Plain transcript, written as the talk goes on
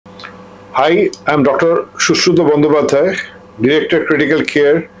Hi, I'm Dr. Susruta Bandhopadhyay, Director Critical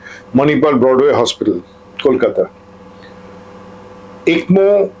Care, Manipal Broadway Hospital, Kolkata.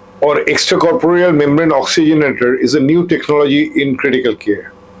 ECMO or Extracorporeal Membrane Oxygenator is a new technology in critical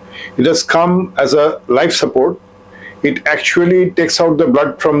care. It has come as a life support. It actually takes out the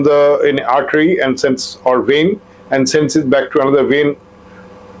blood from the artery and sends or vein and sends it back to another vein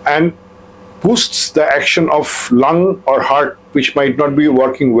and boosts the action of lung or heart which might not be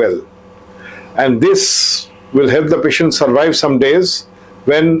working well. And this will help the patient survive some days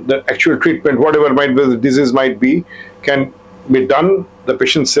when the actual treatment, whatever might be the disease might be, can be done, the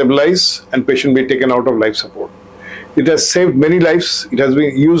patient stabilize and patient be taken out of life support. It has saved many lives. It has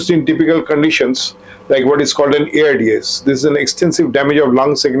been used in typical conditions like what is called an ARDS. This is an extensive damage of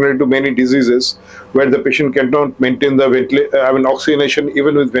lungs secondary to many diseases where the patient cannot maintain the oxygenation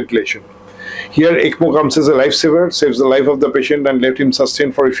even with ventilation. Here, ECMO comes as a lifesaver, saves the life of the patient and let him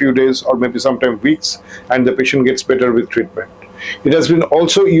sustain for a few days or maybe sometimes weeks, and the patient gets better with treatment. It has been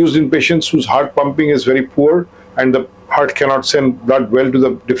also used in patients whose heart pumping is very poor and the heart cannot send blood well to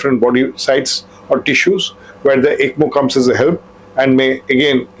the different body sites or tissues, where the ECMO comes as a help and may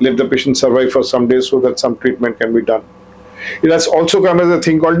again let the patient survive for some days so that some treatment can be done. It has also come as a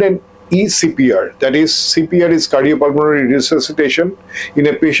thing called an ECPR, that is, CPR is cardiopulmonary resuscitation in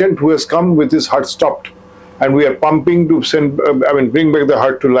a patient who has come with his heart stopped and we are pumping to bring back the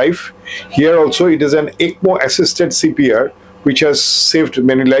heart to life. Here also it is an ECMO assisted CPR which has saved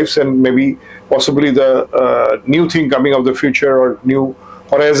many lives and maybe possibly the new thing coming of the future or new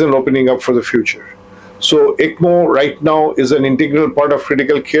horizon opening up for the future. So ECMO right now is an integral part of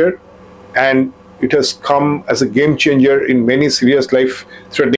critical care and it has come as a game changer in many serious life-threatening